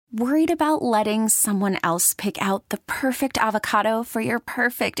Worried about letting someone else pick out the perfect avocado for your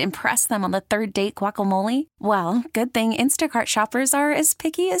perfect impress them on the third date guacamole? Well, good thing Instacart shoppers are as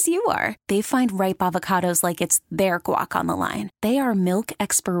picky as you are. They find ripe avocados like it's their guac on the line. They are milk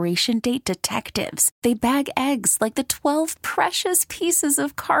expiration date detectives. They bag eggs like the 12 precious pieces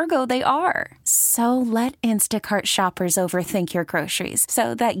of cargo they are. So let Instacart shoppers overthink your groceries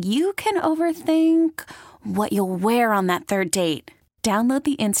so that you can overthink what you'll wear on that third date. Download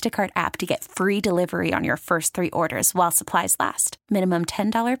the Instacart app to get free delivery on your first 3 orders while supplies last. Minimum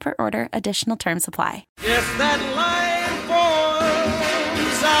 $10 per order. Additional terms apply. Yes, that line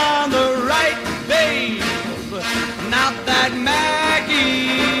forms on the right, babe. Not that Maggie's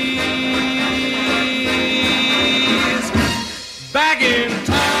back in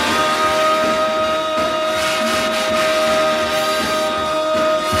town.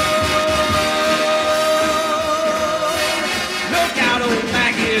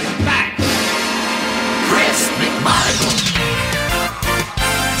 McMonigle.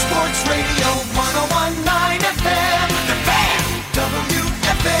 Sports Radio 101.9 FM. The Fan.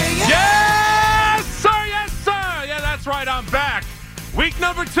 WFAN. Yes, sir. Yes, sir. Yeah, that's right. I'm back. Week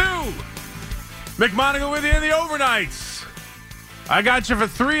number 2. McMonigle with you in the overnights. I got you for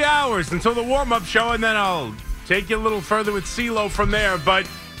 3 hours until the warm-up show, and then I'll take you a little further with CeeLo from there. But,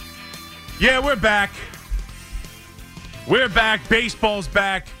 yeah, we're back. We're back. Baseball's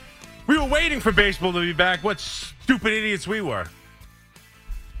back. We were waiting for baseball to be back. What stupid idiots we were.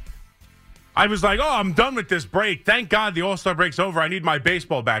 I was like, oh, I'm done with this break. Thank God the All-Star break's over. I need my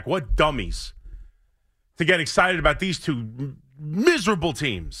baseball back. What dummies to get excited about these two miserable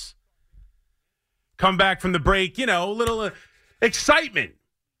teams. Come back from the break, you know, a little excitement.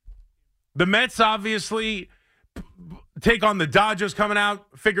 The Mets obviously take on the Dodgers coming out.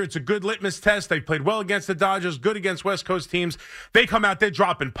 Figure it's a good litmus test. They played well against the Dodgers, good against West Coast teams. They come out, they're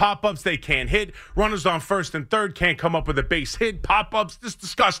dropping pop-ups. They can't hit. Runners on first and third can't come up with a base hit. Pop-ups, just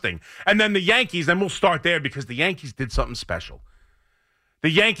disgusting. And then the Yankees, and we'll start there because the Yankees did something special. The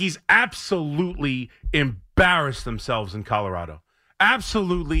Yankees absolutely embarrassed themselves in Colorado.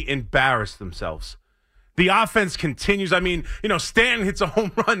 Absolutely embarrassed themselves. The offense continues. I mean, you know, Stanton hits a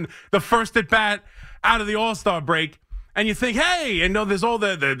home run, the first at bat out of the All-Star break. And you think, hey, and there's all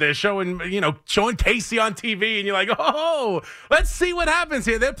they're showing Casey on TV, and you're like, oh, let's see what happens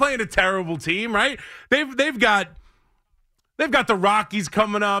here. They're playing a terrible team, right? They've got the Rockies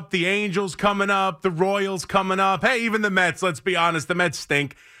coming up, the Angels coming up, the Royals coming up. Hey, even the Mets. Let's be honest, the Mets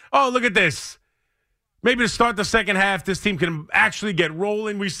stink. Oh, look at this. Maybe to start the second half, this team can actually get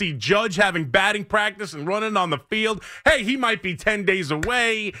rolling. We see Judge having batting practice and running on the field. Hey, he might be 10 days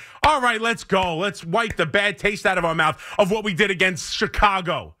away. All right, let's go. Let's wipe the bad taste out of our mouth of what we did against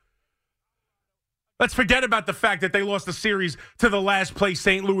Chicago. Let's forget about the fact that they lost the series to the last place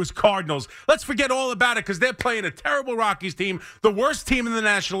St. Louis Cardinals. Let's forget all about it because they're playing a terrible Rockies team, the worst team in the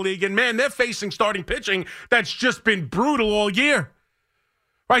National League. And, man, they're facing starting pitching that's just been brutal all year.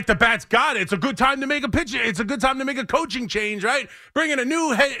 Right, the Bats got it. It's a good time to make a pitch. It's a good time to make a coaching change, right? Bringing a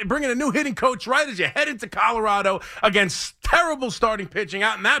new hitting coach right as you head into Colorado against terrible starting pitching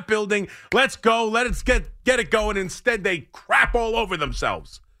out in that building. Let's go. Let's get it going. Instead, they crap all over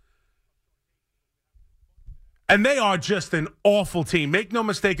themselves. And they are just an awful team. Make no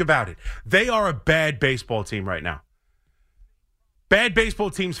mistake about it. They are a bad baseball team right now. Bad baseball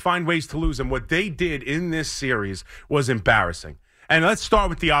teams find ways to lose, and what they did in this series was embarrassing. And let's start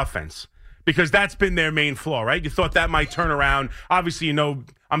with the offense, because that's been their main flaw, right? You thought that might turn around. Obviously, you know,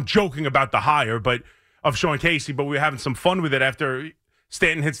 I'm joking about the hire of Sean Casey, but we were having some fun with it after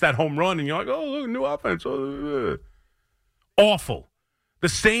Stanton hits that home run, and you're like, oh, look, new offense. Awful. The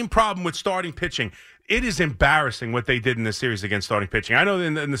same problem with starting pitching. It is embarrassing what they did in this series against starting pitching. I know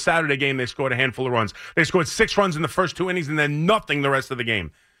in the Saturday game they scored a handful of runs. They scored 6 runs in the first 2 innings and then nothing the rest of the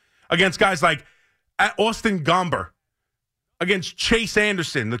game. Against guys like Austin Gomber, against Chase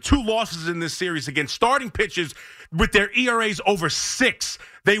Anderson, the 2 losses in this series against starting pitchers with their ERAs over 6.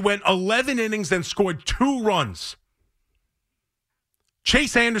 They went 11 innings and scored 2 runs.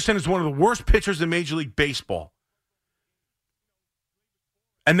 Chase Anderson is one of the worst pitchers in Major League Baseball.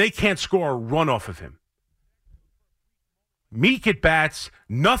 And they can't score a run off of him. Meek at bats,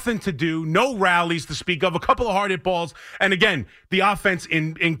 nothing to do, no rallies to speak of, a couple of hard hit balls. And again, the offense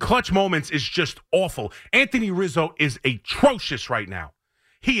in clutch moments is just awful. Anthony Rizzo is atrocious right now.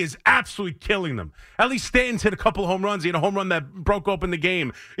 He is absolutely killing them. At least Stanton's hit a couple of home runs. He had a home run that broke open the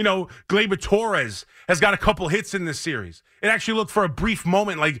game. You know, Gleyber Torres has got a couple hits in this series. It actually looked for a brief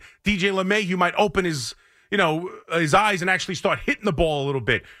moment like DJ LeMahieu might open his eyes and actually start hitting the ball a little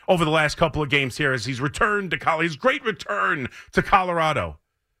bit over the last couple of games here as he's returned to His great return to Colorado.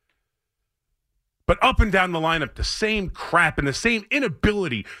 But up and down the lineup, the same crap and the same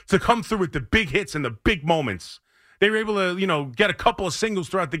inability to come through with the big hits and the big moments. They were able to, get a couple of singles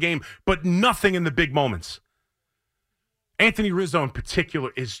throughout the game, but nothing in the big moments. Anthony Rizzo in particular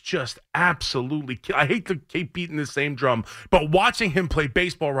is just absolutely I hate to keep beating the same drum, but watching him play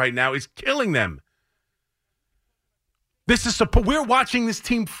baseball right now is killing them. We're watching this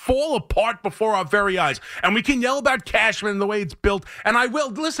team fall apart before our very eyes. And we can yell about Cashman and the way it's built. And I will.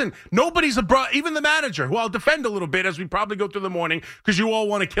 Listen, nobody's even the manager, who I'll defend a little bit as we probably go through the morning because you all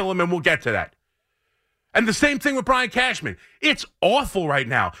want to kill him, and we'll get to that. And the same thing with Brian Cashman. It's awful right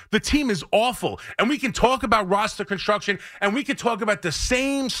now. The team is awful. And we can talk about roster construction, and we can talk about the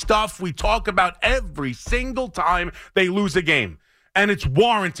same stuff we talk about every single time they lose a game. And it's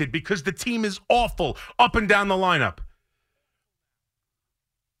warranted because the team is awful up and down the lineup.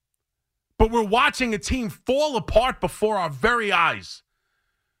 But we're watching a team fall apart before our very eyes.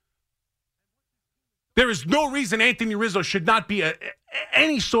 There is no reason Anthony Rizzo should not be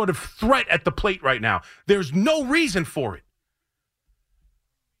any sort of threat at the plate right now. There's no reason for it.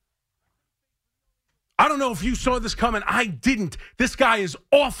 I don't know if you saw this coming. I didn't. This guy is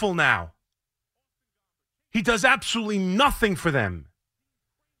awful now. He does absolutely nothing for them.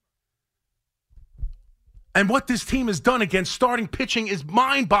 And what this team has done against starting pitching is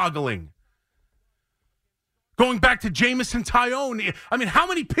mind-boggling. Going back to Jamison Tyone, I mean, how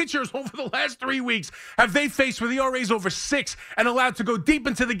many pitchers over the last 3 weeks have they faced with ERAs over 6 and allowed to go deep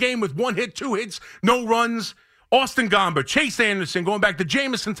into the game with 1 hit, 2 hits, no runs? Austin Gomber, Chase Anderson, going back to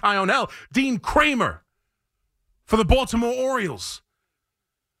Jamison Tyone, hell, Dean Kramer for the Baltimore Orioles.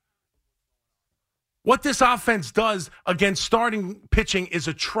 What this offense does against starting pitching is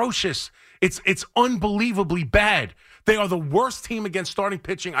atrocious. It's unbelievably bad. They are the worst team against starting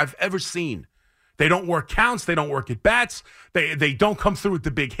pitching I've ever seen. They don't work counts. They don't work at bats. They don't come through with the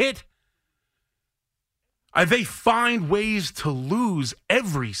big hit. They find ways to lose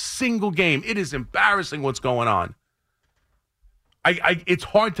every single game. It is embarrassing what's going on. It's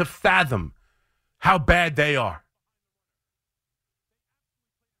hard to fathom how bad they are.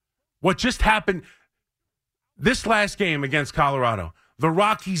 What just happened this last game against Colorado, the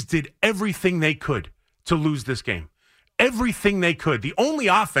Rockies did everything they could to lose this game. Everything they could. The only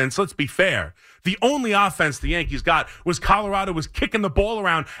offense, let's be fair, the only offense the Yankees got was Colorado was kicking the ball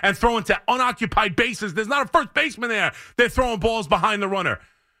around and throwing to unoccupied bases. There's not a first baseman there. They're throwing balls behind the runner.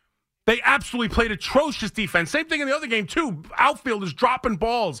 They absolutely played atrocious defense. Same thing in the other game, too. Outfielders dropping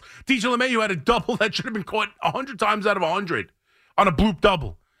balls. DJ LeMahieu had a double that should have been caught 100 times out of 100 on a bloop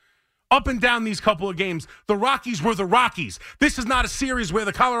double. Up and down these couple of games, the Rockies were the Rockies. This is not a series where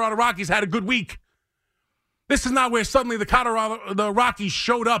the Colorado Rockies had a good week. This is not where suddenly the Rockies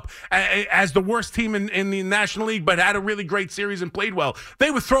showed up as the worst team in the National League, but had a really great series and played well. They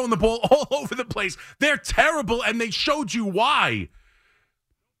were throwing the ball all over the place. They're terrible, and they showed you why.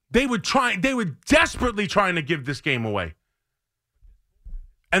 They were desperately trying to give this game away.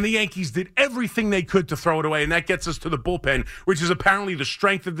 And the Yankees did everything they could to throw it away, and that gets us to the bullpen, which is apparently the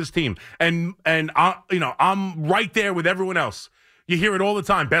strength of this team. And I'm right there with everyone else. You hear it all the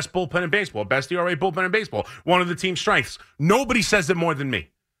time. Best bullpen in baseball. Best ERA bullpen in baseball. One of the team's strengths. Nobody says it more than me.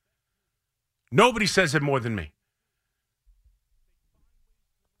 Nobody says it more than me.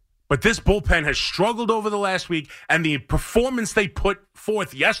 But this bullpen has struggled over the last week, and the performance they put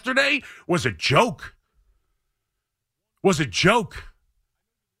forth yesterday was a joke. Was a joke.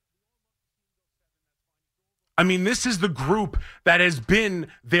 I mean, this is the group that has been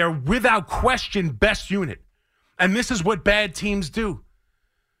their, without question, best unit. And this is what bad teams do.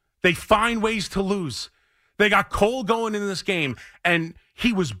 They find ways to lose. They got Cole going in this game, and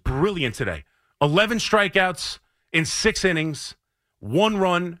he was brilliant today. 11 strikeouts in 6 innings, 1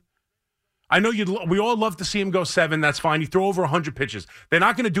 run. I know we all love to see him go 7. That's fine. You throw over 100 pitches. They're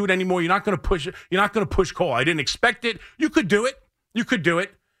not going to do it anymore. You're not going to push it. You're not going to push Cole. I didn't expect it. You could do it. You could do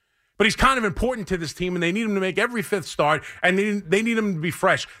it. But he's kind of important to this team, and they need him to make every 5th start, and they need him to be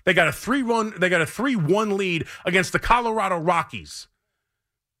fresh. They got a 3-1 lead against the Colorado Rockies.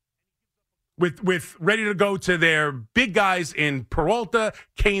 With ready to go to their big guys in Peralta,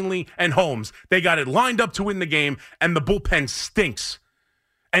 Canely, and Holmes. They got it lined up to win the game, and the bullpen stinks.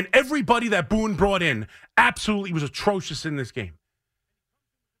 And everybody that Boone brought in absolutely was atrocious in this game.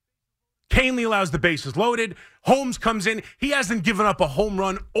 Canely allows the bases loaded. Holmes comes in. He hasn't given up a home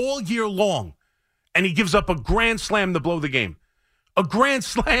run all year long, and he gives up a grand slam to blow the game. A grand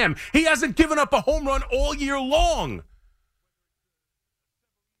slam. He hasn't given up a home run all year long.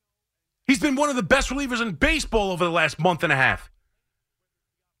 He's been one of the best relievers in baseball over the last month and a half.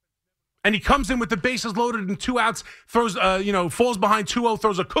 And he comes in with the bases loaded and 2 outs, throws, falls behind 2-0,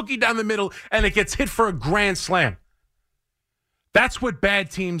 throws a cookie down the middle, and it gets hit for a grand slam. That's what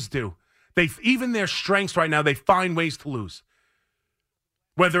bad teams do. Even their strengths right now, they find ways to lose.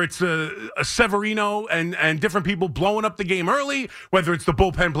 Whether it's a Severino and different people blowing up the game early, whether it's the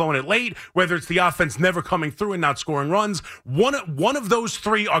bullpen blowing it late, whether it's the offense never coming through and not scoring runs, one of those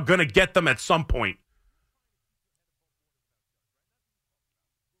three are going to get them at some point.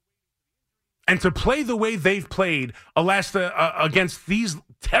 And to play the way they've played against these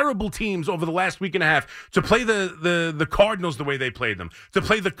terrible teams over the last week and a half, to play the Cardinals the way they played them, to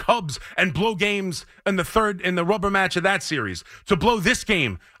play the Cubs and blow games in the rubber match of that series, to blow this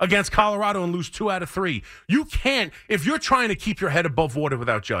game against Colorado and lose 2 out of 3. You can't, if you're trying to keep your head above water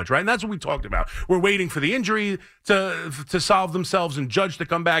without Judge, right? And that's what we talked about. We're waiting for the injury to solve themselves and Judge to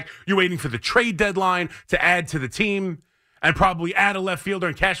come back. You're waiting for the trade deadline to add to the team. And probably add a left fielder.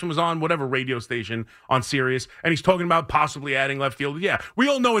 And Cashman was on whatever radio station on Sirius. And he's talking about possibly adding left fielder. Yeah, we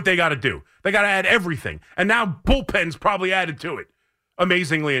all know what they got to do. They got to add everything. And now bullpen's probably added to it,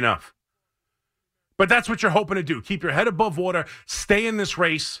 amazingly enough. But that's what you're hoping to do. Keep your head above water. Stay in this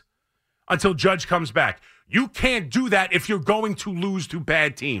race until Judge comes back. You can't do that if you're going to lose to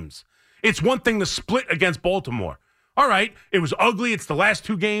bad teams. It's one thing to split against Baltimore. All right, it was ugly. It's the last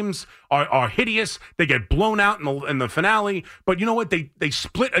 2 games are hideous. They get blown out in the finale. But you know what? They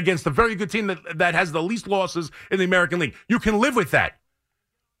split against a very good team that has the least losses in the American League. You can live with that.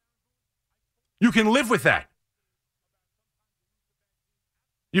 You can live with that.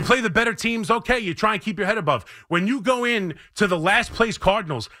 You play the better teams, okay, you try and keep your head above. When you go in to the last place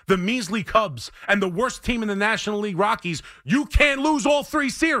Cardinals, the measly Cubs, and the worst team in the National League, Rockies, you can't lose all 3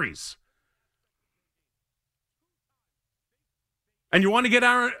 series. And you want to get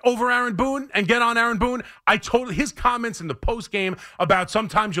over Aaron Boone and get on Aaron Boone? His comments in the postgame about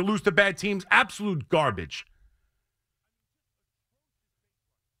sometimes you lose to bad teams, absolute garbage.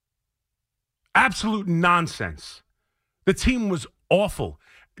 Absolute nonsense. The team was awful.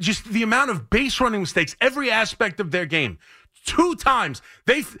 Just the amount of base running mistakes, every aspect of their game. 2 times.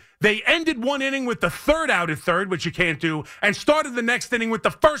 They ended one inning with the 3rd out at third, which you can't do, and started the next inning with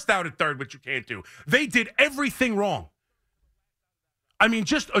the 1st out at third, which you can't do. They did everything wrong. I mean,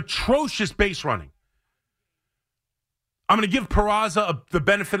 just atrocious base running. I'm going to give Peraza the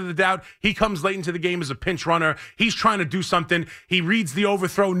benefit of the doubt. He comes late into the game as a pinch runner. He's trying to do something. He reads the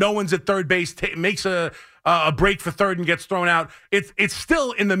overthrow. No one's at third base. Makes a break for third and gets thrown out. It's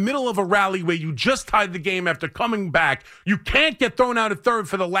still in the middle of a rally where you just tied the game after coming back. You can't get thrown out at third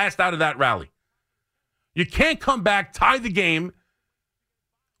for the last out of that rally. You can't come back, tie the game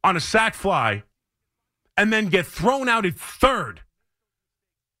on a sac fly, and then get thrown out at third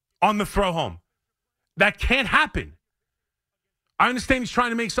on the throw home. That can't happen. I understand he's trying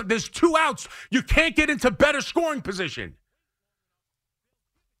to make something. There's 2 outs. You can't get into better scoring position.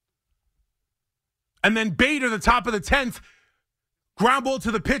 And then Bader, the top of the 10th, ground ball to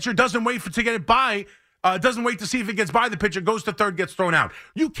the pitcher, doesn't wait to get it by, doesn't wait to see if it gets by the pitcher, goes to third, gets thrown out.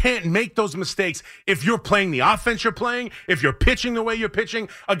 You can't make those mistakes if you're playing the offense you're playing, if you're pitching the way you're pitching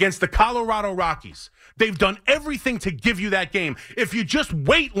against the Colorado Rockies. They've done everything to give you that game. If you just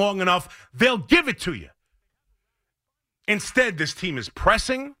wait long enough, they'll give it to you. Instead, this team is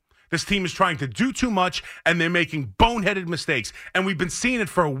pressing. This team is trying to do too much, and they're making boneheaded mistakes. And we've been seeing it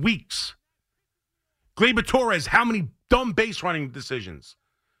for weeks. Gleyber Torres, how many dumb base running decisions?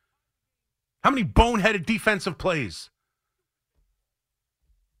 How many boneheaded defensive plays?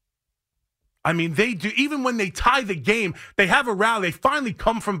 I mean, they do. Even when they tie the game, they have a rally. They finally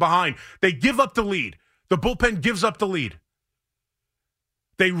come from behind. They give up the lead. The bullpen gives up the lead.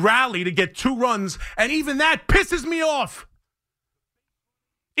 They rally to get 2 runs, and even that pisses me off.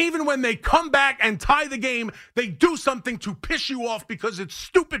 Even when they come back and tie the game, they do something to piss you off because it's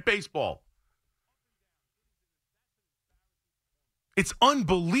stupid baseball. It's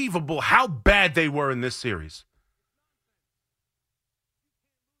unbelievable how bad they were in this series.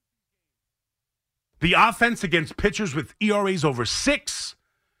 The offense against pitchers with ERAs over 6,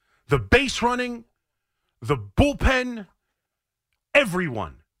 the base running, the bullpen,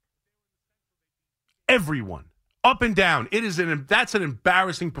 everyone, up and down. That's an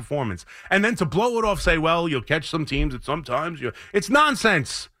embarrassing performance. And then to blow it off, say, well, you'll catch some teams at sometimes. It's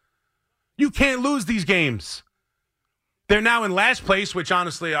nonsense. You can't lose these games. They're now in last place, which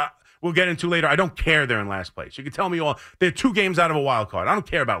honestly we'll get into later. I don't care they're in last place. You can tell me all. They're 2 games out of a wild card. I don't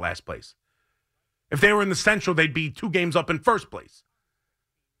care about last place. If they were in the Central, they'd be 2 games up in first place.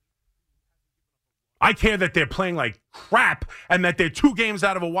 I care that they're playing like crap and that they're 2 games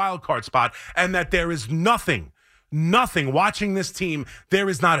out of a wild card spot and that there is nothing Nothing. Watching this team, there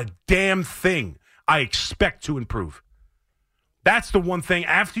is not a damn thing I expect to improve. That's the one thing.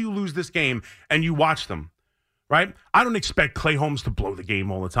 After you lose this game and you watch them, right? I don't expect Clay Holmes to blow the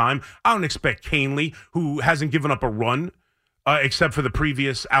game all the time. I don't expect Canely, who hasn't given up a run, except for the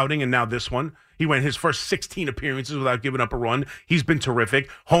previous outing and now this one. He went his first 16 appearances without giving up a run. He's been terrific.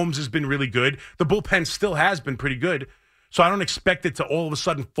 Holmes has been really good. The bullpen still has been pretty good. So I don't expect it to all of a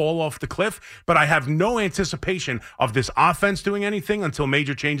sudden fall off the cliff, but I have no anticipation of this offense doing anything until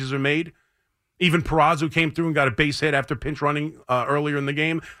major changes are made. Even Peraza came through and got a base hit after pinch running earlier in the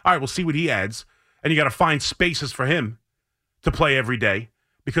game. All right, we'll see what he adds. And you got to find spaces for him to play every day,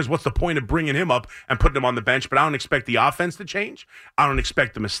 because what's the point of bringing him up and putting him on the bench? But I don't expect the offense to change. I don't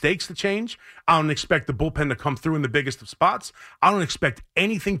expect the mistakes to change. I don't expect the bullpen to come through in the biggest of spots. I don't expect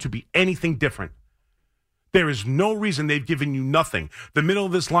anything to be anything different. There is no reason. They've given you nothing. The middle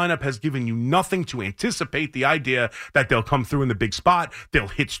of this lineup has given you nothing to anticipate the idea that they'll come through in the big spot. They'll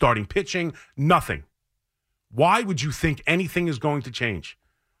hit starting pitching. Nothing. Why would you think anything is going to change?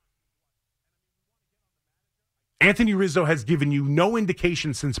 Anthony Rizzo has given you no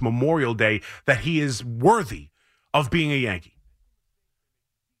indication since Memorial Day that he is worthy of being a Yankee.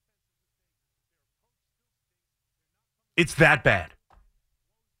 It's that bad.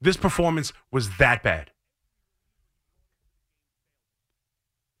 This performance was that bad.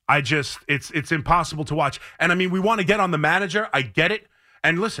 It's impossible to watch. And I mean, we want to get on the manager. I get it.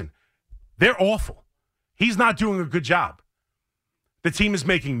 And listen, they're awful. He's not doing a good job. The team is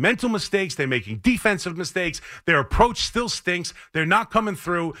making mental mistakes. They're making defensive mistakes. Their approach still stinks. They're not coming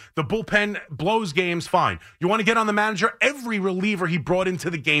through. The bullpen blows games. Fine. You want to get on the manager? Every reliever he brought into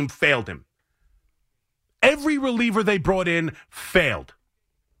the game failed him. Every reliever they brought in failed.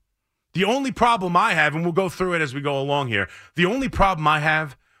 The only problem I have, and we'll go through it as we go along here, the only problem I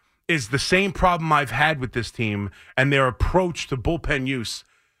have is the same problem I've had with this team and their approach to bullpen use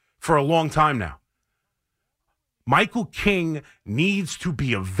for a long time now. Michael King needs to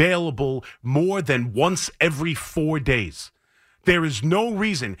be available more than once every 4 days. There is no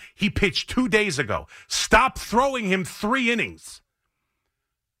reason. He pitched 2 days ago. Stop throwing him 3 innings.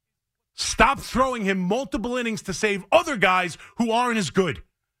 Stop throwing him multiple innings to save other guys who aren't as good.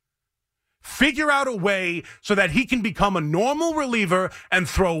 Figure out a way so that he can become a normal reliever and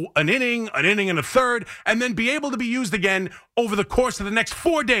throw an inning and a third, and then be able to be used again over the course of the next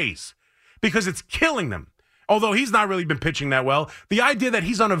 4 days, because it's killing them. Although he's not really been pitching that well, the idea that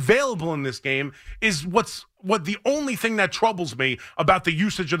he's unavailable in this game is what the only thing that troubles me about the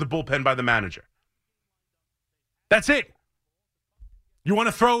usage of the bullpen by the manager. That's it. You want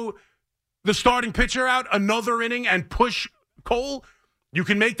to throw the starting pitcher out another inning and push Cole? You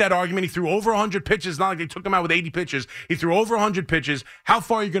can make that argument. He threw over 100 pitches. Not like they took him out with 80 pitches. He threw over 100 pitches. How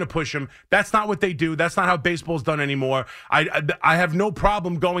far are you going to push him? That's not what they do. That's not how baseball's done anymore. I have no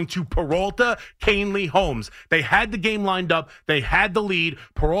problem going to Peralta, Canely, Holmes. They had the game lined up. They had the lead.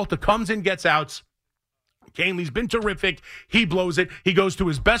 Peralta comes in, gets outs. Canely's been terrific. He blows it. He goes to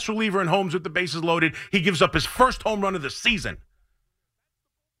his best reliever in Holmes with the bases loaded. He gives up his first home run of the season.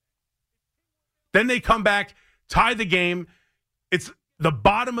 Then they come back, tie the game. It's the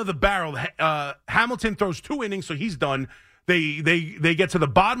bottom of the barrel. Hamilton throws 2 innings, so he's done. They get to the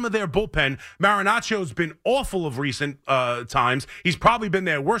bottom of their bullpen. Marinaccio's been awful of recent times. He's probably been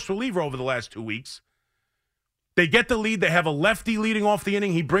their worst reliever over the last 2 weeks. They get the lead. They have a lefty leading off the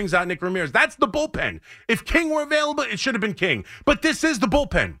inning. He brings out Nick Ramirez. That's the bullpen. If King were available, it should have been King. But this is the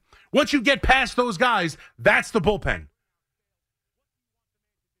bullpen. Once you get past those guys, that's the bullpen.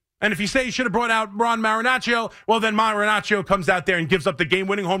 And if you say you should have brought out Ron Marinaccio, well, then Marinaccio comes out there and gives up the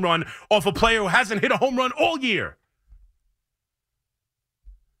game-winning home run off a player who hasn't hit a home run all year.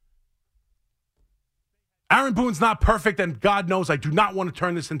 Aaron Boone's not perfect, and God knows I do not want to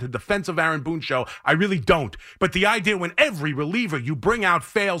turn this into defensive Aaron Boone show. I really don't. But the idea when every reliever you bring out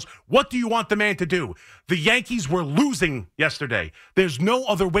fails, what do you want the man to do? The Yankees were losing yesterday. There's no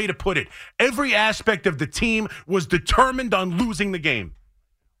other way to put it. Every aspect of the team was determined on losing the game.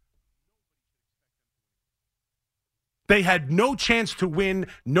 They had no chance to win.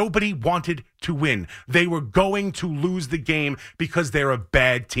 Nobody wanted to win. They were going to lose the game because they're a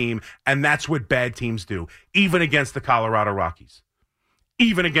bad team, and that's what bad teams do, even against the Colorado Rockies,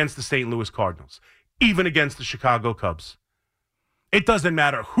 even against the St. Louis Cardinals, even against the Chicago Cubs. It doesn't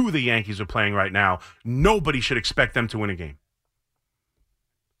matter who the Yankees are playing right now. Nobody should expect them to win a game.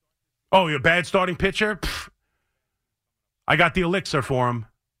 Oh, you're a bad starting pitcher? Pfft. I got the elixir for him.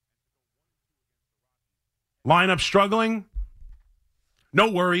 Lineup struggling? No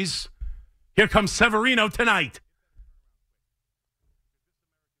worries. Here comes Severino tonight.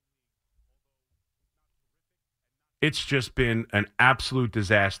 It's just been an absolute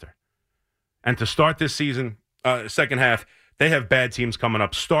disaster. And to start this season, second half, they have bad teams coming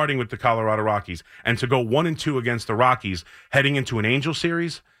up, starting with the Colorado Rockies. And to go 1-2 against the Rockies, heading into an Angel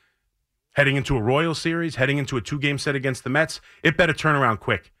series, heading into a Royal series, heading into a 2-game set against the Mets, it better turn around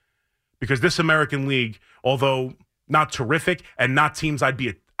quick. Because this American League, although not terrific and not teams I'd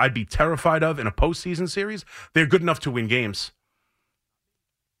be terrified of in a postseason series, they're good enough to win games.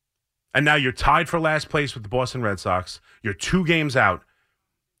 And now you're tied for last place with the Boston Red Sox. You're 2 games out.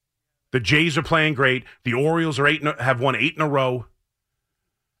 The Jays are playing great. The Orioles have won 8 in a row.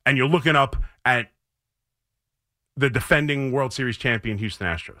 And you're looking up at the defending World Series champion Houston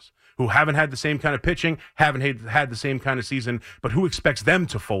Astros, who haven't had the same kind of pitching, haven't had the same kind of season, but who expects them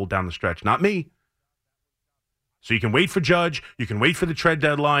to fold down the stretch? Not me. So you can wait for Judge. You can wait for the trade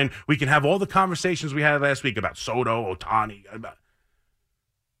deadline. We can have all the conversations we had last week about Soto, Ohtani.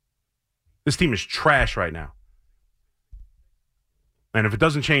 This team is trash right now. And if it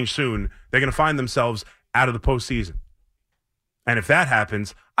doesn't change soon, they're going to find themselves out of the postseason. And if that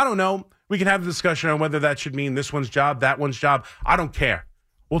happens, I don't know. We can have a discussion on whether that should mean this one's job, that one's job. I don't care.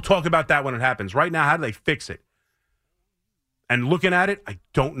 We'll talk about that when it happens. Right now, how do they fix it? And looking at it, I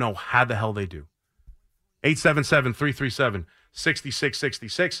don't know how the hell they do.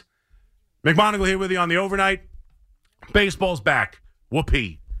 877-337-6666. McMonigle here with you on the overnight. Baseball's back.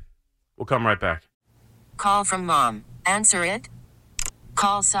 Whoopee. We'll come right back. Call from mom. Answer it.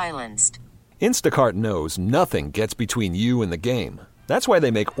 Call silenced. Instacart knows nothing gets between you and the game. That's why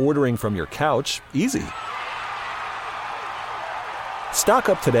they make ordering from your couch easy. Stock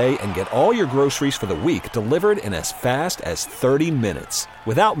up today and get all your groceries for the week delivered in as fast as 30 minutes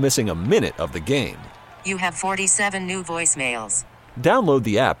without missing a minute of the game. You have 47 new voicemails. Download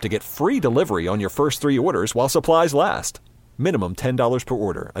the app to get free delivery on your first 3 orders while supplies last. Minimum $10 per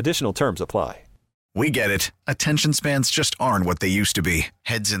order. Additional terms apply. We get it. Attention spans just aren't what they used to be.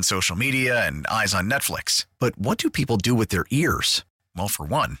 Heads in social media and eyes on Netflix. But what do people do with their ears? Well, for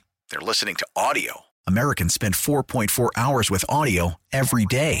one, they're listening to audio. Americans spend 4.4 hours with audio every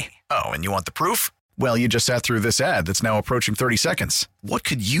day. Oh, and you want the proof? Well, you just sat through this ad that's now approaching 30 seconds. What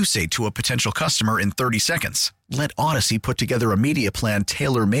could you say to a potential customer in 30 seconds? Let Odyssey put together a media plan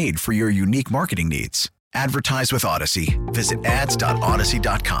tailor-made for your unique marketing needs. Advertise with Odyssey. Visit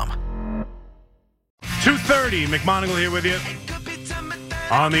ads.odyssey.com. 2:30, McMonigle here with you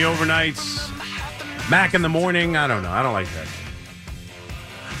on the overnights. Mac in the morning, I don't know. I don't like that.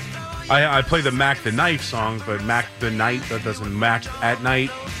 I play the Mac the Knife song, but Mac the Night, that doesn't Mac at night.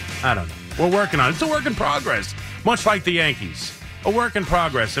 I don't know. We're working on it. It's a work in progress, much like the Yankees. A work in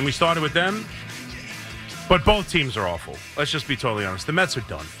progress, and we started with them, but both teams are awful. Let's just be totally honest. The Mets are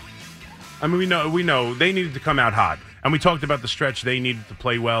done. I mean, we know they needed to come out hot, and we talked about the stretch they needed to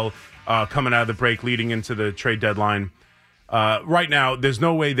play well coming out of the break, leading into the trade deadline. Right now, there's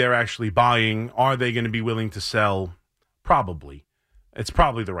no way they're actually buying. Are they going to be willing to sell? Probably. It's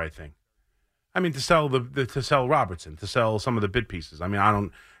probably the right thing. I mean, to sell to sell Robertson, to sell some of the bid pieces. I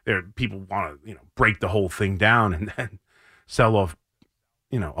mean, people want to break the whole thing down and then sell off,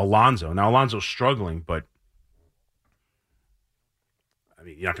 Alonso. Now Alonso's struggling, but I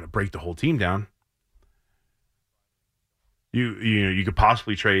mean, you're not going to break the whole team down. You could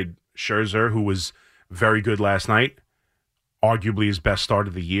possibly trade Scherzer, who was very good last night, arguably his best start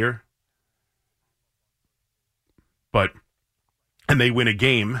of the year. And they win a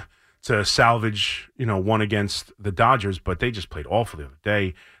game to salvage, one against the Dodgers, but they just played awful the other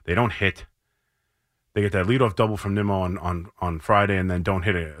day. They don't hit. They get that leadoff double from Nimmo on Friday and then don't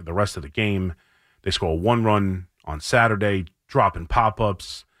hit it the rest of the game. They score 1 run on Saturday, dropping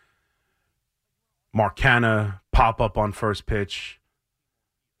pop-ups. Mark Canha, pop-up on first pitch.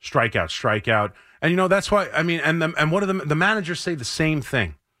 Strikeout. And, that's why, I mean, and what do the managers say the same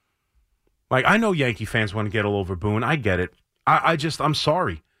thing? Like, I know Yankee fans want to get all over Boone. I get it. I'm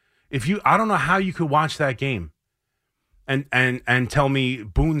sorry. I don't know how you could watch that game and tell me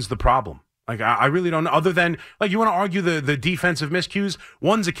Boone's the problem. Like, I really don't know. Other than, you want to argue the defensive miscues?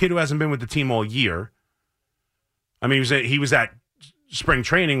 One's a kid who hasn't been with the team all year. I mean, he was at spring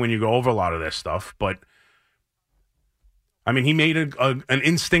training when you go over a lot of this stuff. But, I mean, he made an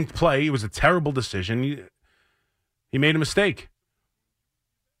instinct play. It was a terrible decision. He made a mistake.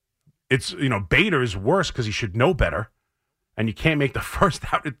 It's, Bader is worse because he should know better. And you can't make the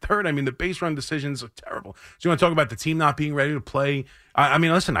first out at third. I mean, the base run decisions are terrible. So you want to talk about the team not being ready to play? I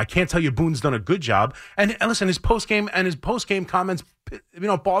mean, listen, I can't tell you Boone's done a good job. And listen, his postgame comments,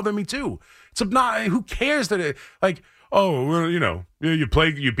 bother me too. It's not. Who cares that it,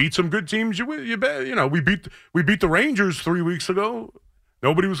 you beat some good teams. We beat the Rangers 3 weeks ago.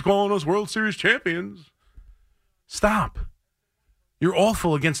 Nobody was calling us World Series champions. Stop. You're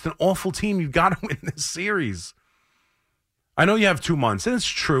awful against an awful team. You've got to win this series. I know you have 2 months, and it's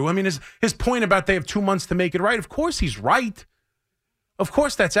true. I mean, his point about they have 2 months to make it right, of course he's right. Of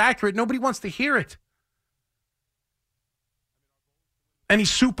course that's accurate. Nobody wants to hear it. And he's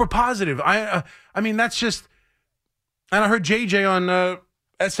super positive. I mean, that's just... And I heard JJ on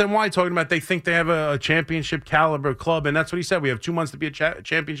SNY talking about they think they have a championship caliber club, and that's what he said. We have 2 months to be a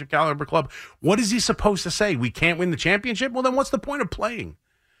championship caliber club. What is he supposed to say? We can't win the championship? Well, then what's the point of playing?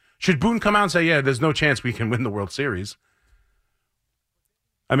 Should Boone come out and say, yeah, there's no chance we can win the World Series?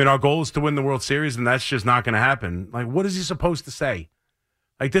 I mean, our goal is to win the World Series, and that's just not going to happen. Like, what is he supposed to say?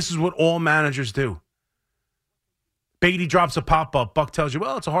 Like, this is what all managers do. Beatty drops a pop-up. Buck tells you,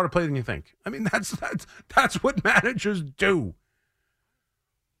 well, it's a harder play than you think. I mean, that's what managers do.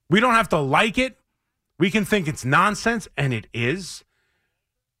 We don't have to like it. We can think it's nonsense, and it is.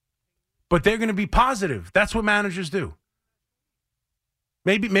 But they're going to be positive. That's what managers do.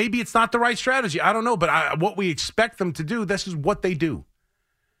 Maybe it's not the right strategy. I don't know. But what we expect them to do, this is what they do.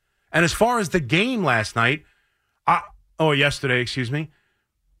 And as far as the game last night, yesterday,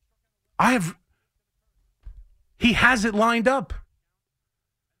 he has it lined up.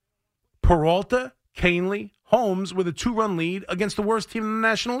 Peralta, Canely, Holmes with a 2-run lead against the worst team in the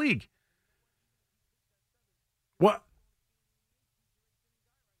National League. What?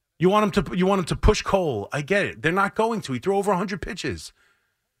 You want him to push Cole. I get it. They're not going to. He threw over 100 pitches.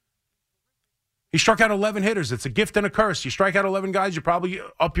 He struck out 11 hitters. It's a gift and a curse. You strike out 11 guys, you probably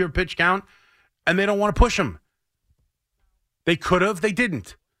up your pitch count, and they don't want to push him. They could have. They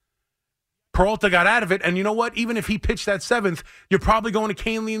didn't. Peralta got out of it, and you know what? Even if he pitched that 7th, you're probably going to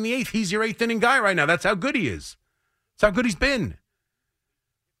Canely in the 8th. He's your 8th inning guy right now. That's how good he is. That's how good he's been.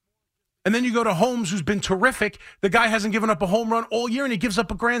 And then you go to Holmes, who's been terrific. The guy hasn't given up a home run all year, and he gives up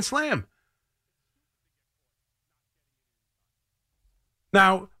a grand slam.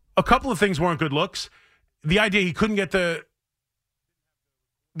 Now, a couple of things weren't good looks. The idea he couldn't get the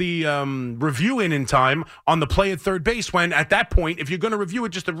review in time on the play at third base, when at that point, if you're going to review it,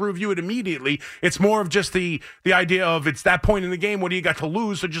 just to review it immediately. It's more of just the idea of it's that point in the game. What do you got to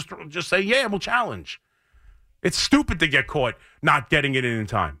lose? So just say, yeah, we'll challenge. It's stupid to get caught not getting it in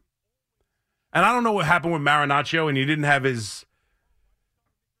time. And I don't know what happened with Marinaccio, and he didn't have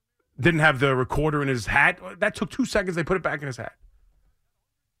the recorder in his hat. That took 2 seconds. They put it back in his hat.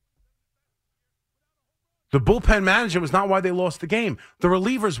 The bullpen management was not why they lost the game. The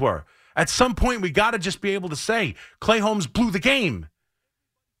relievers were. At some point, we got to just be able to say, Clay Holmes blew the game.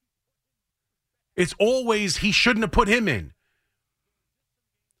 It's always, he shouldn't have put him in.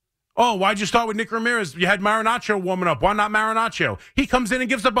 Oh, why'd you start with Nick Ramirez? You had Marinaccio warming up. Why not Marinaccio? He comes in and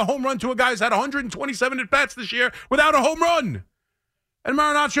gives up a home run to a guy who's had 127 at-bats this year without a home run. And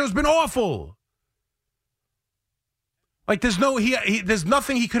Marinaccio's been awful. Like, there's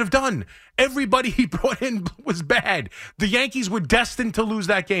nothing he could have done. Everybody he brought in was bad. The Yankees were destined to lose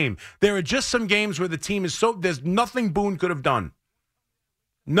that game. There are just some games where the team is there's nothing Boone could have done.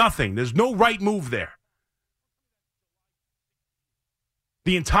 Nothing. There's no right move there.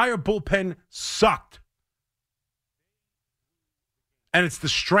 The entire bullpen sucked. And it's the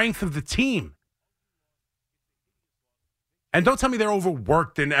strength of the team. And don't tell me they're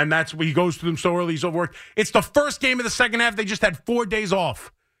overworked, and that's why he goes to them so early, he's overworked. It's the first game of the second half. They just had 4 days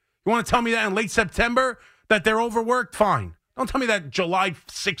off. You want to tell me that in late September, that they're overworked? Fine. Don't tell me that July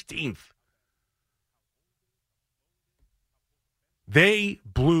 16th. They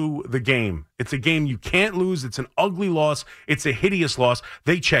blew the game. It's a game you can't lose. It's an ugly loss. It's a hideous loss.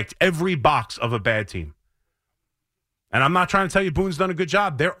 They checked every box of a bad team. And I'm not trying to tell you Boone's done a good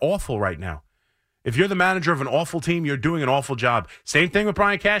job. They're awful right now. If you're the manager of an awful team, you're doing an awful job. Same thing with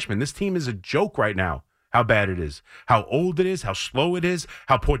Brian Cashman. This team is a joke right now, how bad it is, how old it is, how slow it is,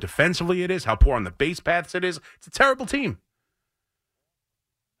 how poor defensively it is, how poor on the base paths it is. It's a terrible team.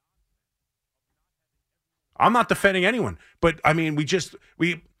 I'm not defending anyone, but, I mean,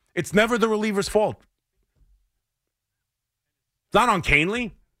 it's never the reliever's fault. It's not on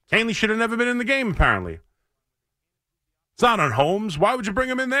Canely. Canely should have never been in the game, apparently. It's not on Holmes. Why would you bring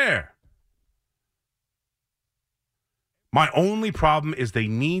him in there? My only problem is they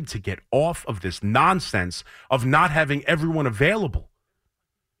need to get off of this nonsense of not having everyone available.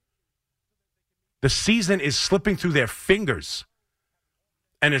 The season is slipping through their fingers.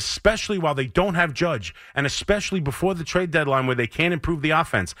 And especially while they don't have Judge, and especially before the trade deadline where they can't improve the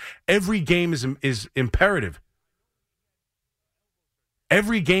offense, every game is imperative.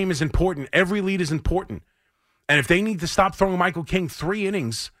 Every game is important. Every lead is important. And if they need to stop throwing Michael King 3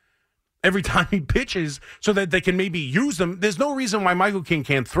 innings every time he pitches so that they can maybe use them. There's no reason why Michael King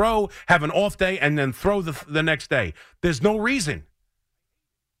can't throw, have an off day, and then throw the next day. There's no reason.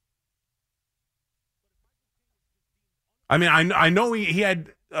 I mean, I know he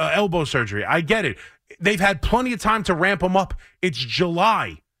had elbow surgery. I get it. They've had plenty of time to ramp him up. It's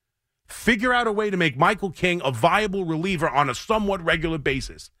July. Figure out a way to make Michael King a viable reliever on a somewhat regular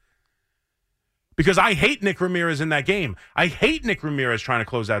basis. Because I hate Nick Ramirez in that game. I hate Nick Ramirez trying to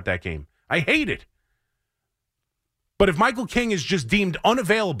close out that game. I hate it. But if Michael King is just deemed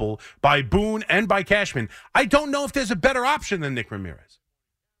unavailable by Boone and by Cashman, I don't know if there's a better option than Nick Ramirez.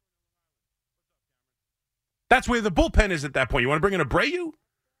 That's where the bullpen is at that point. You want to bring in Abreu? You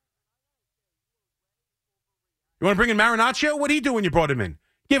want to bring in Marinaccio? What did he do when you brought him in?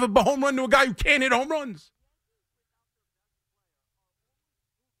 Give a home run to a guy who can't hit home runs.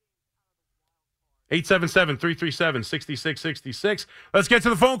 877-337-6666. Let's get to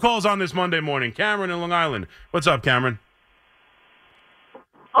the phone calls on this Monday morning. Cameron in Long Island. What's up, Cameron?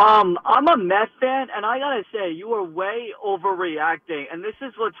 I'm a Mets fan, and I gotta say, you are way overreacting, and this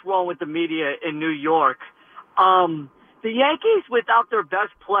is what's wrong with the media in New York. The Yankees, without their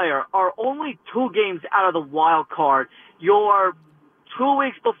best player, are only 2 games out of the wild card. You're 2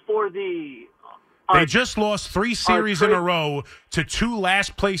 weeks before the... they just lost 3 series in a row to 2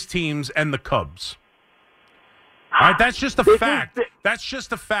 last-place teams and the Cubs. All right, that's just a fact. That's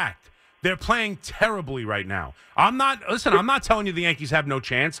just a fact. They're playing terribly right now. I'm not telling you the Yankees have no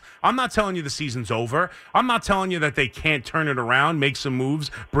chance. I'm not telling you the season's over. I'm not telling you that they can't turn it around, make some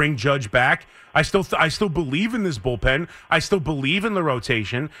moves, bring Judge back. I still believe in this bullpen. I still believe in the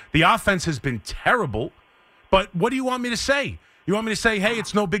rotation. The offense has been terrible. But what do you want me to say? You want me to say, hey,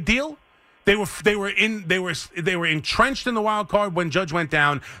 it's no big deal? They were entrenched in the wild card when Judge went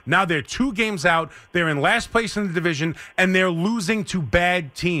down. Now they're 2 games out. They're in last place in the division, and they're losing to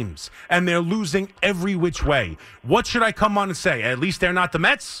bad teams, and they're losing every which way. What should I come on and say? At least they're not the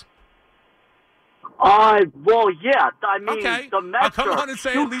Mets? Well, yeah. I mean, okay. The Mets I'll come on and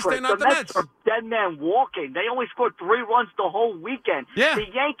say at least they're not the Mets. The Mets are dead man walking. They only scored 3 runs the whole weekend. Yeah. The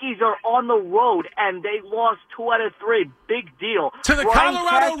Yankees are on the road, and they lost 2 out of 3. Big deal. To the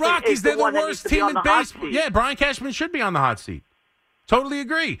Colorado Rockies, they're the worst team in baseball. Yeah, Brian Cashman should be on the hot seat. Totally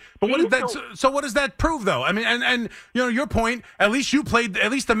agree. But what does that prove, though? I mean, and you know, your point, at least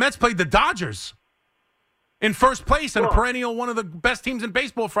the Mets played the Dodgers in first place and a perennial one of the best teams in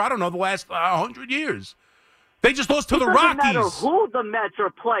baseball for, I don't know, the last 100 years. They just lost to the Rockies. It doesn't matter who the Mets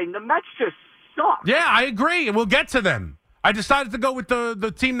are playing. The Mets just suck. Yeah, I agree, and we'll get to them. I decided to go with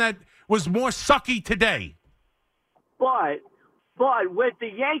the team that was more sucky today. But with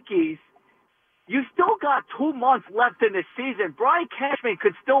the Yankees, you still got 2 months left in the season. Brian Cashman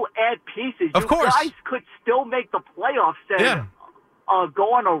could still add pieces. Of course. You guys could still make the playoffs and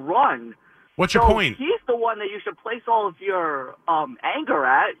go on a run. What's your point? He's the one that you should place all of your anger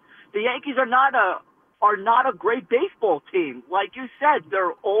at. The Yankees are not a great baseball team. Like you said,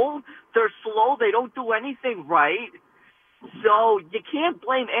 they're old, they're slow, they don't do anything right. So you can't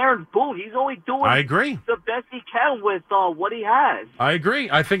blame Aaron Boone. He's only doing the best he can with what he has. I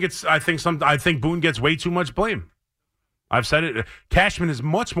agree. I think Boone gets way too much blame. I've said it. Cashman is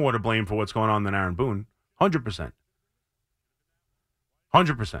much more to blame for what's going on than Aaron Boone. 100%.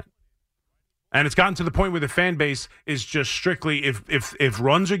 100%. And it's gotten to the point where the fan base is just strictly if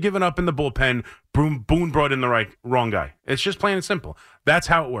runs are given up in the bullpen, Boone brought in the wrong guy. It's just plain and simple. That's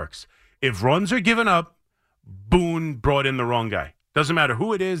how it works. If runs are given up, Boone brought in the wrong guy. Doesn't matter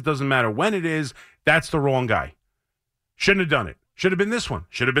who it is, doesn't matter when it is, that's the wrong guy. Shouldn't have done it. Should have been this one.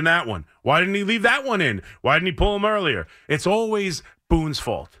 Should have been that one. Why didn't he leave that one in? Why didn't he pull him earlier? It's always Boone's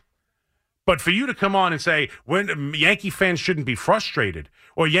fault. But for you to come on and say, when Yankee fans shouldn't be frustrated,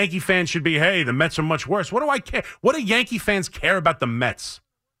 or Yankee fans should be, hey, the Mets are much worse. What do I care? What do Yankee fans care about the Mets?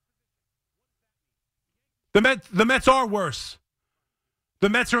 The Mets are worse. The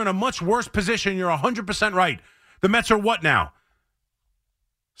Mets are in a much worse position. You're 100% right. The Mets are what now?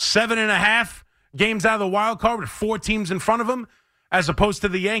 7.5 games out of the wild card with 4 teams in front of them, as opposed to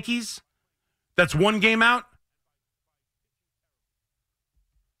the Yankees? That's 1 game out?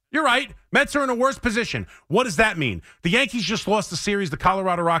 You're right. Mets are in a worse position. What does that mean? The Yankees just lost the series the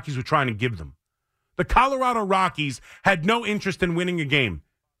Colorado Rockies were trying to give them. The Colorado Rockies had no interest in winning a game.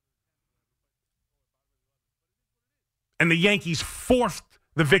 And the Yankees forced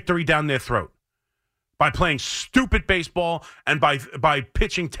the victory down their throat by playing stupid baseball and by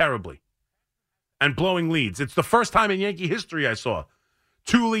pitching terribly and blowing leads. It's the first time in Yankee history I saw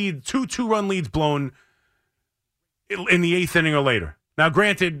two two-run leads blown in the 8th inning or later. Now,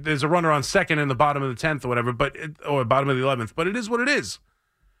 granted, there's a runner on second in the bottom of the 10th or whatever, or bottom of the 11th, but it is what it is.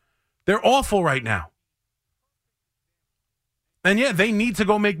 They're awful right now. And, yeah, they need to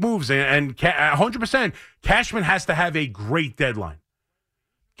go make moves. And 100%, Cashman has to have a great deadline.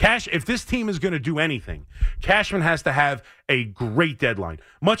 If this team is going to do anything, Cashman has to have a great deadline.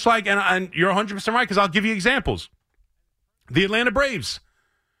 Much like, and you're 100% right, because I'll give you examples. The Atlanta Braves.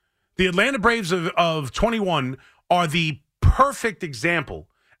 The Atlanta Braves of 21 are the perfect example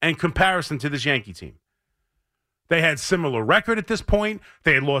and comparison to this Yankee team. They had similar record at this point.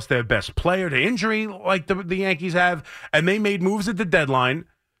 They had lost their best player to injury like the Yankees have, and they made moves at the deadline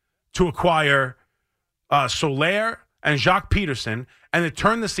to acquire Soler and Jacques Peterson, and it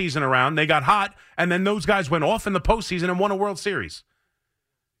turned the season around. They got hot, and then those guys went off in the postseason and won a World Series.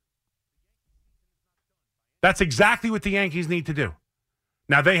 That's exactly what the Yankees need to do.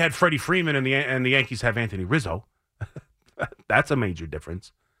 Now, they had Freddie Freeman, and the Yankees have Anthony Rizzo. That's a major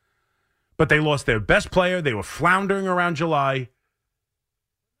difference. But they lost their best player. They were floundering around July.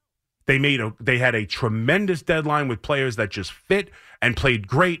 They had a tremendous deadline with players that just fit and played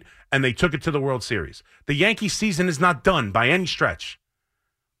great, and they took it to the World Series. The Yankee season is not done by any stretch.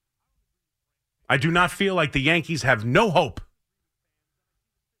 I do not feel like the Yankees have no hope.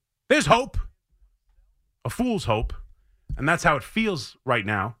 There's hope. A fool's hope. And that's how it feels right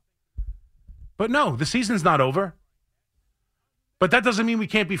now. But no, the season's not over. But that doesn't mean we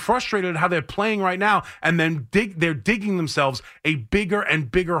can't be frustrated at how they're playing right now, and then they're digging themselves a bigger and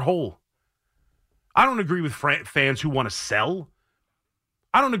bigger hole. I don't agree with fans who want to sell.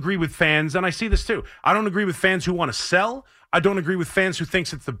 I don't agree with fans, and I see this too. I don't agree with fans who want to sell. I don't agree with fans who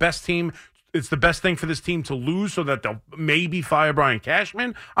thinks it's the best team. It's the best thing for this team to lose so that they'll maybe fire Brian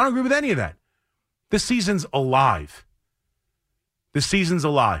Cashman. I don't agree with any of that. This season's alive. This season's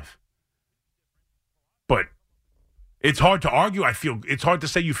alive. But it's hard to argue. It's hard to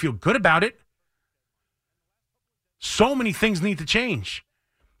say you feel good about it. So many things need to change.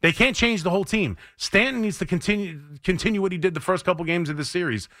 They can't change the whole team. Stanton needs to continue what he did the first couple games of the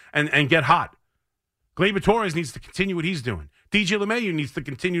series and get hot. Gleyber Torres needs to continue what he's doing. DJ LeMahieu needs to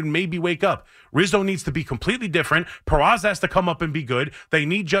continue to maybe wake up. Rizzo needs to be completely different. Peraza has to come up and be good. They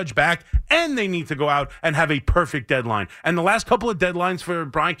need Judge back, and they need to go out and have a perfect deadline. And the last couple of deadlines for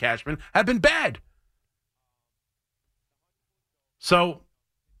Brian Cashman have been bad. So,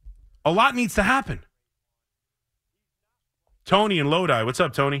 a lot needs to happen. Tony in Lodi. What's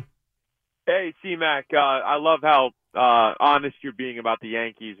up, Tony? Hey, C-Mac. I love how honest you're being about the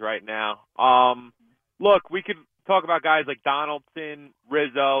Yankees right now. Look, we could talk about guys like Donaldson,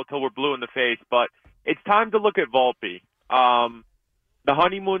 Rizzo, till we're blue in the face, but it's time to look at Volpe. The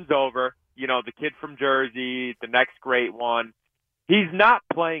honeymoon's over. You know, the kid from Jersey, the next great one. He's not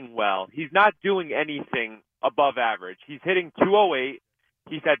playing well. He's not doing anything above average. He's hitting 208.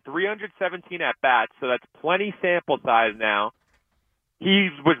 He's had 317 at-bats, so that's plenty sample size now. He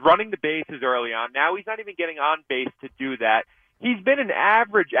was running the bases early on. Now he's not even getting on base to do that. He's been an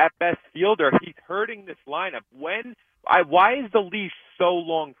average at-best fielder. He's hurting this lineup. Why is the leash so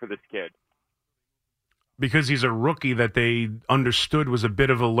long for this kid? Because he's a rookie that they understood was a bit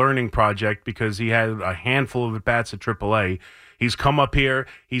of a learning project because he had a handful of at-bats at AAA. He's come up here.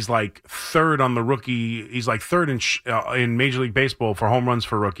 He's like third on the rookie. He's like third in Major League Baseball for home runs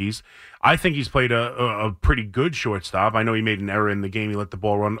for rookies. I think he's played a pretty good shortstop. I know he made an error in the game. He let the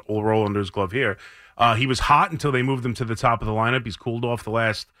ball roll under his glove here. He was hot until they moved him to the top of the lineup. He's cooled off the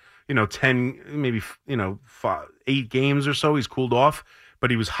last, 10, maybe, 8 games or so. He's cooled off, but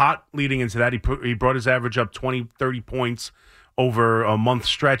he was hot leading into that. He brought his average up 20, 30 points over a month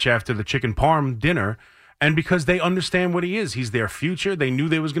stretch after the chicken parm dinner. And because they understand what he is. He's their future. They knew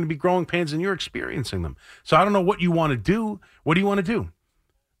there was going to be growing pains, and you're experiencing them. So I don't know what you want to do. What do you want to do?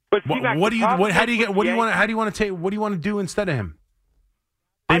 But What do you want to do instead of him?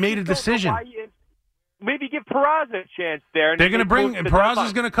 They made a decision. Maybe give Peraza a chance there. They're going to bring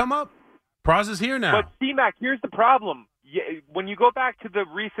Peraza's going to come up. Peraza's here now. But C-Mac, here's the problem. When you go back to the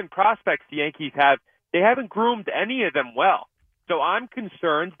recent prospects the Yankees have, they haven't groomed any of them well. So I'm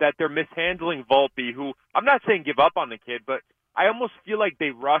concerned that they're mishandling Volpe, who I'm not saying give up on the kid, but I almost feel like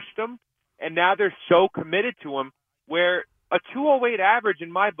they rushed him, and now they're so committed to him where a 208 average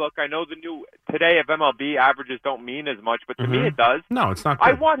in my book, I know the new today of MLB averages don't mean as much, but to me it does. No, it's not good.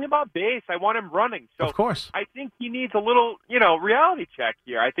 I want him on base. I want him running. So of course. I think he needs a little, reality check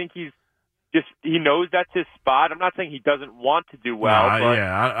here. I think he knows that's his spot. I'm not saying he doesn't want to do well. But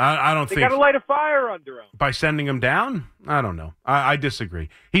I don't think they got to light a fire under him. By sending him down? I don't know. I disagree.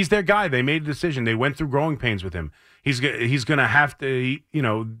 He's their guy. They made a decision. They went through growing pains with him. He's going to have to,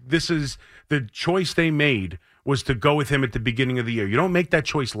 this is the choice they made was to go with him at the beginning of the year. You don't make that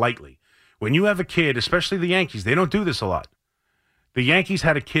choice lightly. When you have a kid, especially the Yankees, they don't do this a lot. The Yankees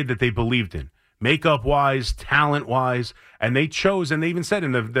had a kid that they believed in, makeup-wise, talent-wise, and they chose, and they even said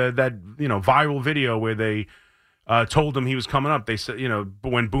in that viral video where they told him he was coming up, they said,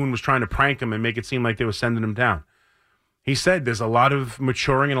 when Boone was trying to prank him and make it seem like they were sending him down. He said there's a lot of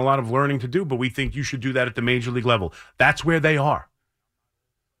maturing and a lot of learning to do, but we think you should do that at the major league level. That's where they are.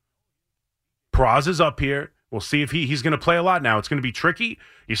 Peraza's up here. We'll see if he's going to play a lot now. It's going to be tricky.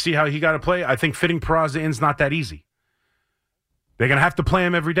 You see how he got to play? I think fitting Peraza in's not that easy. They're going to have to play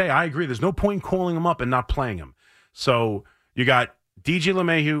him every day. I agree. There's no point in calling him up and not playing him. So you got DJ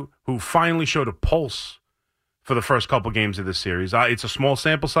LeMahieu, who finally showed a pulse for the first couple games of this series. It's a small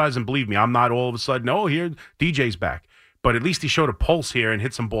sample size, and believe me, I'm not all of a sudden, here, DJ's back. But at least he showed a pulse here and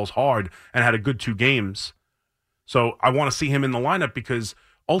hit some balls hard and had a good 2 games. So I want to see him in the lineup because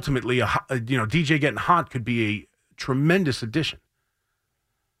ultimately, DJ getting hot could be a tremendous addition.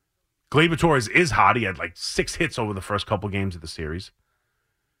 Gleyber Torres is hot. He had like 6 hits over the first couple games of the series.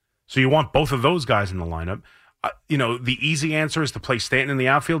 So you want both of those guys in the lineup. The easy answer is to play Stanton in the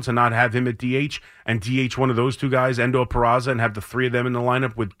outfield, to not have him at DH and DH one of those 2 guys, Endo, Peraza, and have the 3 of them in the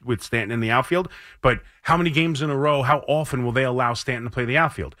lineup with Stanton in the outfield. But how many games in a row, how often will they allow Stanton to play the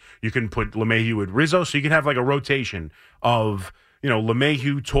outfield? You can put LeMahieu at Rizzo, so you can have like a rotation of,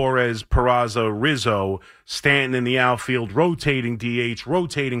 LeMahieu, Torres, Peraza, Rizzo, Stanton in the outfield, rotating DH,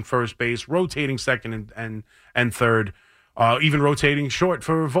 rotating first base, rotating second and third. Even rotating short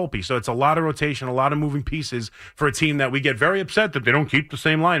for Volpe. So it's a lot of rotation, a lot of moving pieces for a team that we get very upset that they don't keep the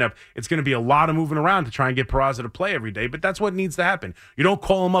same lineup. It's going to be a lot of moving around to try and get Peraza to play every day, but that's what needs to happen. You don't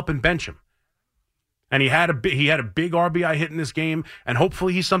call him up and bench him. And he had a big RBI hit in this game, and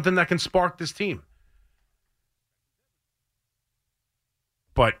hopefully he's something that can spark this team.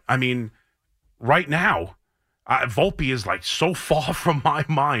 But, right now, Volpe is like so far from my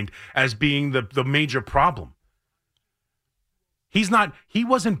mind as being the major problem. He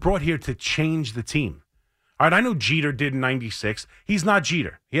wasn't brought here to change the team. All right, I know Jeter did in 96. He's not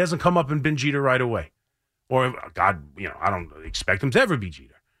Jeter. He hasn't come up and been Jeter right away. Or, God, I don't expect him to ever be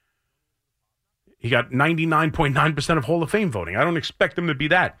Jeter. He got 99.9% of Hall of Fame voting. I don't expect him to be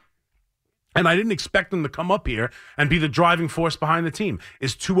that. And I didn't expect him to come up here and be the driving force behind the team.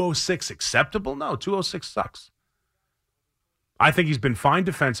 Is 206 acceptable? No, 206 sucks. I think he's been fine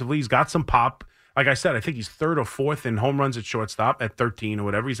defensively. He's got some pop. Like I said, I think he's 3rd or 4th in home runs at shortstop at 13 or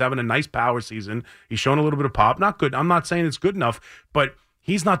whatever. He's having a nice power season. He's shown a little bit of pop. Not good. I'm not saying it's good enough, but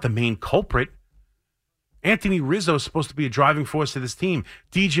he's not the main culprit. Anthony Rizzo is supposed to be a driving force of this team.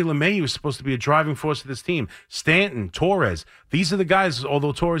 DJ LeMahieu is supposed to be a driving force of this team. Stanton, Torres. These are the guys,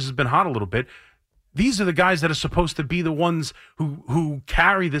 although Torres has been hot a little bit, these are the guys that are supposed to be the ones who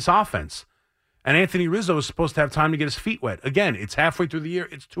carry this offense. And Anthony Rizzo is supposed to have time to get his feet wet. Again, it's halfway through the year.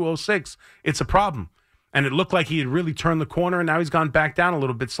 It's 206. It's a problem. And it looked like he had really turned the corner, and now he's gone back down a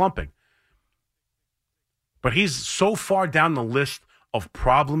little bit, slumping. But he's so far down the list of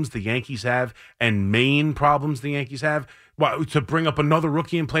problems the Yankees have and main problems the Yankees have. What, to bring up another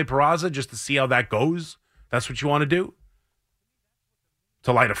rookie and play Peraza just to see how that goes? That's what you want to do?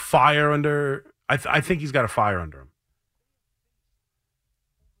 To light a fire under... I think he's got a fire under him.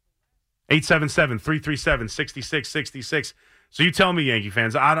 877-337-6666. So you tell me, Yankee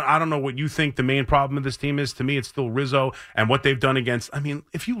fans, I don't know what you think the main problem of this team is. To me, it's still Rizzo and what they've done against.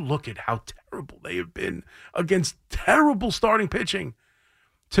 If you look at how terrible they have been against terrible starting pitching,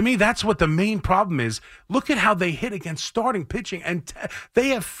 to me, that's what the main problem is. Look at how they hit against starting pitching. And they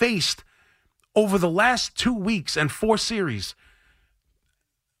have faced, over the last 2 weeks and 4 series,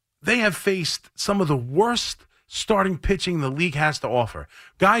 they have faced some of the worst starting pitching the league has to offer.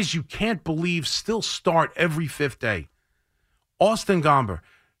 Guys you can't believe still start every 5th day. Austin Gomber,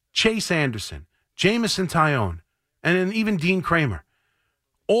 Chase Anderson, Jamison Tyone, and then even Dean Kramer,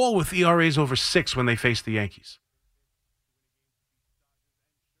 all with ERAs over 6 when they face the Yankees.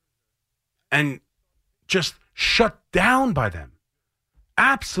 And just shut down by them.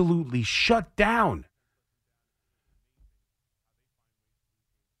 Absolutely shut down.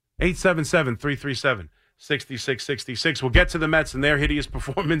 877-337-6666. We'll get to the Mets and their hideous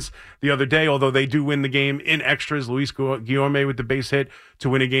performance the other day, although they do win the game in extras. Luis Guillorme with the base hit to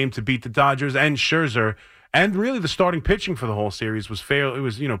win a game to beat the Dodgers, and Scherzer. And really the starting pitching for the whole series was fair. It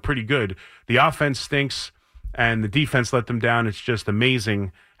was, pretty good. The offense stinks and the defense let them down. It's just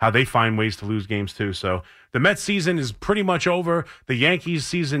amazing how they find ways to lose games too. So the Mets season is pretty much over. The Yankees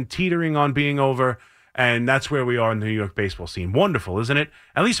season teetering on being over. And that's where we are in the New York baseball scene. Wonderful, isn't it?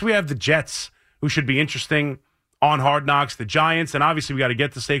 At least we have the Jets, who should be interesting on Hard Knocks, the Giants, and obviously we got to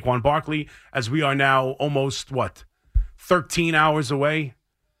get to Saquon Barkley, as we are now almost, 13 hours away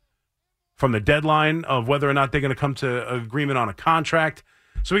from the deadline of whether or not they're going to come to agreement on a contract.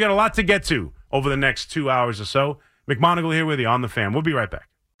 So we got a lot to get to over the next 2 hours or so. McMonigle here with you on The Fan. We'll be right back.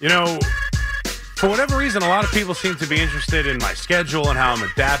 You know, for whatever reason, a lot of people seem to be interested in my schedule and how I'm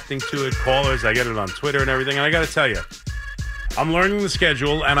adapting to it. Callers, I get it on Twitter and everything. And I got to tell you, I'm learning the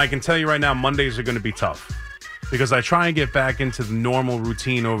schedule, and I can tell you right now, Mondays are going to be tough because I try and get back into the normal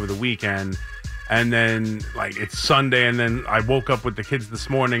routine over the weekend. And then, like, it's Sunday, and then I woke up with the kids this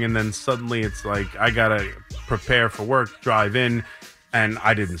morning, and then suddenly it's like I got to prepare for work, drive in, and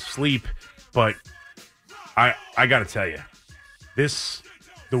I didn't sleep. But I got to tell you,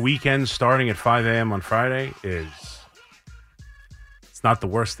 the weekend starting at 5 a.m. on Friday it's not the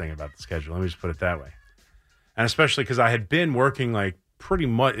worst thing about the schedule. Let me just put it that way. And especially because I had been working, like, pretty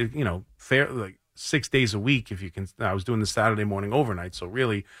much, like 6 days a week. I was doing the Saturday morning overnight. So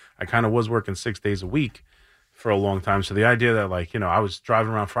really, I kind of was working 6 days a week for a long time. So the idea that, like, I was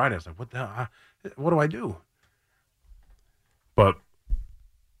driving around Friday, I was like, what the hell? What do I do? But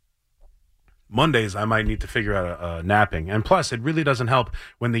Mondays, I might need to figure out a napping. And plus, it really doesn't help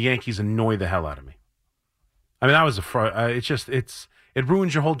when the Yankees annoy the hell out of me. I mean, that was it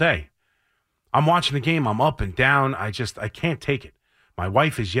ruins your whole day. I'm watching the game. I'm up and down. I can't take it. My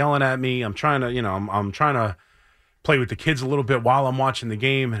wife is yelling at me. I'm trying to, I'm trying to play with the kids a little bit while I'm watching the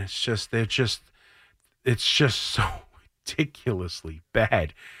game, and it's just so ridiculously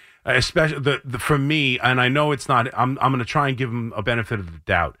bad. Especially for me, and I know it's not. I'm going to try and give him a benefit of the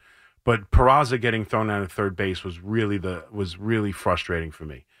doubt, but Peraza getting thrown out at third base was really frustrating for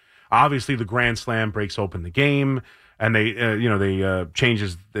me. Obviously, the grand slam breaks open the game. And they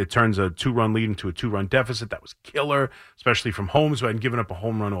it turns a 2-run lead into a 2-run deficit. That was killer, especially from Holmes, who hadn't given up a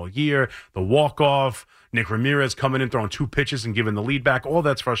home run all year. The walk-off, Nick Ramirez coming in, throwing 2 pitches and giving the lead back. All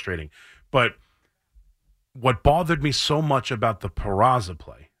that's frustrating. But what bothered me so much about the Peraza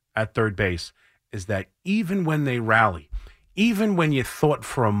play at third base is that even when they rally, even when you thought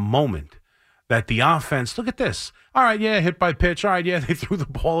for a moment that the offense, look at this. All right, yeah, hit by pitch. All right, yeah, they threw the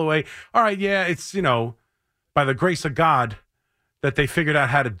ball away. All right, yeah, it's, by the grace of God, that they figured out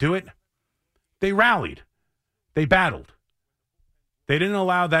how to do it. They rallied. They battled. They didn't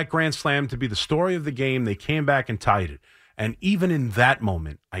allow that grand slam to be the story of the game. They came back and tied it. And even in that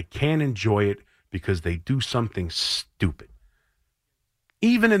moment, I can't enjoy it because they do something stupid.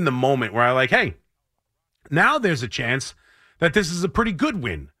 Even in the moment where I like, hey, now there's a chance that this is a pretty good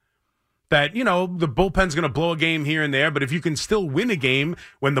win. That, the bullpen's going to blow a game here and there, but if you can still win a game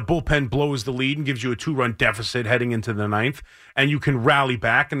when the bullpen blows the lead and gives you a 2-run deficit heading into the 9th, and you can rally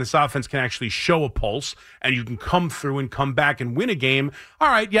back, and this offense can actually show a pulse, and you can come through and come back and win a game, all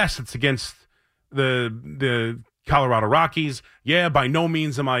right, yes, it's against the Colorado Rockies. Yeah, by no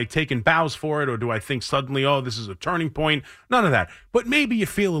means am I taking bows for it, or do I think suddenly, this is a turning point? None of that. But maybe you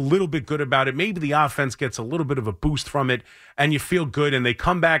feel a little bit good about it. Maybe the offense gets a little bit of a boost from it, and you feel good, and they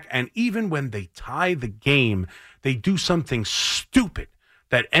come back, and even when they tie the game, they do something stupid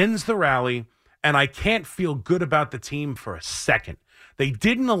that ends the rally, and I can't feel good about the team for a second. They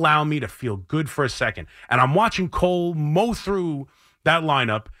didn't allow me to feel good for a second. And I'm watching Cole mow through that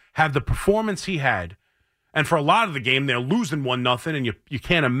lineup, have the performance he had. And for a lot of the game, they're losing 1-0, and you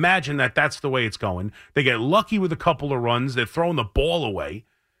can't imagine that that's the way it's going. They get lucky with a couple of runs. They're throwing the ball away.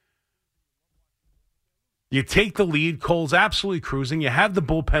 You take the lead. Cole's absolutely cruising. You have the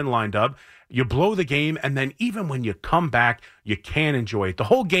bullpen lined up. You blow the game, and then even when you come back, you can't enjoy it. The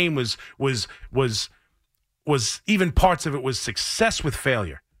whole game was even parts of it was success with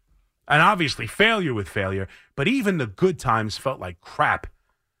failure. And obviously failure with failure. But even the good times felt like crap.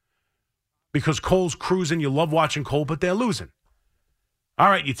 Because Cole's cruising, you love watching Cole, but they're losing. All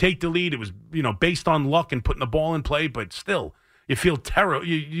right, you take the lead. It was, based on luck and putting the ball in play, but still, you feel terrible.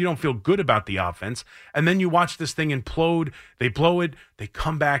 You don't feel good about the offense. And then you watch this thing implode. They blow it. They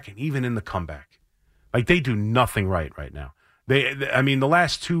come back, and even in the comeback, like they do nothing right now. The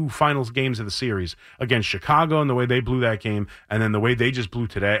last 2 finals games of the series against Chicago and the way they blew that game, and then the way they just blew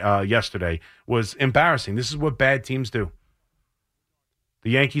yesterday was embarrassing. This is what bad teams do. The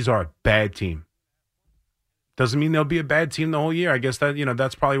Yankees are a bad team. Doesn't mean they'll be a bad team the whole year. I guess that,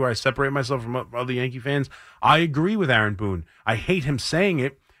 that's probably where I separate myself from other Yankee fans. I agree with Aaron Boone. I hate him saying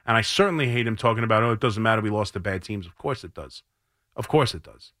it, and I certainly hate him talking about, it doesn't matter, we lost to bad teams. Of course it does. Of course it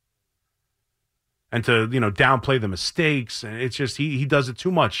does. And to, downplay the mistakes, and it's just, he does it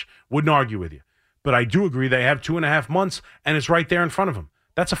too much. Wouldn't argue with you. But I do agree they have 2.5 months, and it's right there in front of them.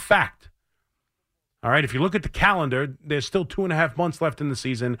 That's a fact. All right, if you look at the calendar, there's still 2.5 months left in the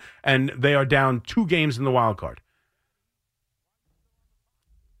season, and they are down 2 games in the wild card.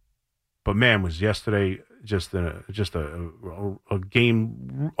 But man, was yesterday just a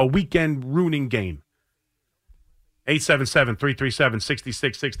game, a weekend ruining game.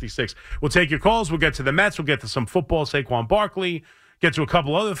 877-337-6666. We'll take your calls. We'll get to the Mets. We'll get to some football, Saquon Barkley. Get to a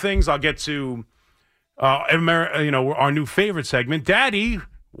couple other things. I'll get to our new favorite segment, Daddy,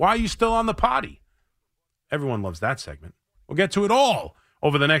 why are you still on the potty? Everyone loves that segment. We'll get to it all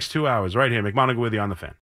over the next 2 hours right here. McMonigle with you on the Fan.